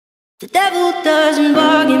The devil doesn't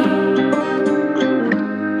bargain.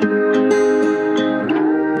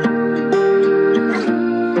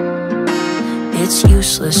 It's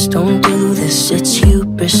useless, don't do this, it's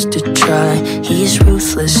hubris to try. He's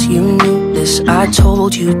ruthless, you knew this, I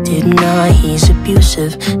told you, didn't I? He's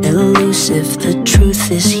abusive, elusive, the truth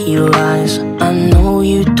is he lies. I know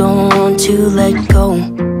you don't want to let go,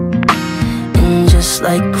 and just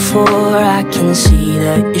like before I can see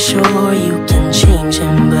that you're sure you can change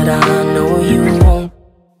him, but I know you won't.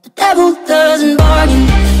 The devil doesn't bargain,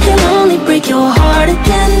 he'll only break your heart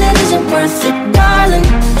again. It isn't worth it, darling,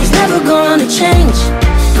 he's never gonna change.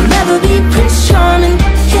 He'll never be Prince Charming,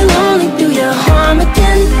 he'll only do you harm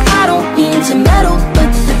again. I don't mean to meddle, but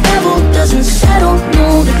the devil doesn't settle.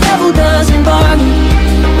 No, the devil doesn't bargain.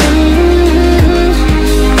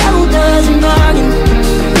 The devil doesn't bargain.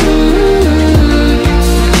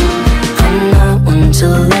 I'm not one to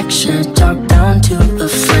lecture, talk down to a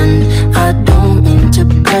friend. I don't mean to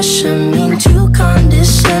pressure, mean to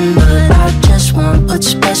condescend, but I just want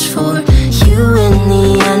what's best for you in the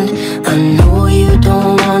end. I know you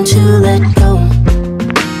don't want to let go,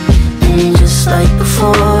 and just like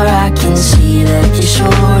before I can see that you're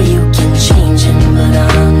sure you can change him, but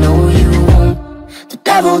I know you won't. The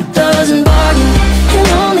devil doesn't bargain,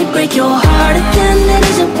 he'll only break your heart again. It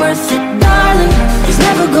isn't worth it, darling, he's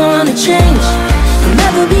never gonna change. He'll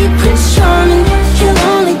never be Prince Charming, he'll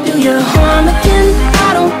only do you harm again.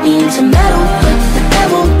 I don't mean to meddle, but the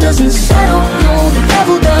devil doesn't settle. No, the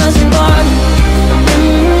devil doesn't bargain.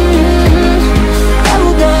 The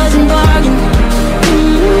devil doesn't bargain.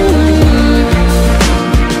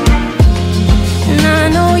 And I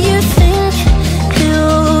know you think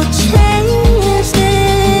he'll change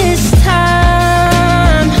this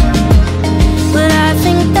time, but I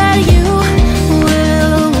think that you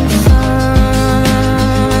will find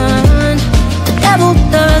the devil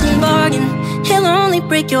doesn't bargain, he'll only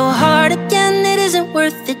break your heart again. It isn't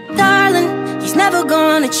worth it, darling, he's never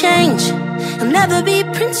gonna change. He'll never be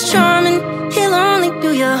Prince Charming, he'll only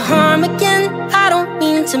do you harm again. I don't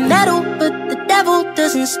mean to meddle, but the devil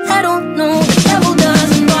doesn't settle. No, the devil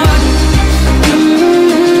doesn't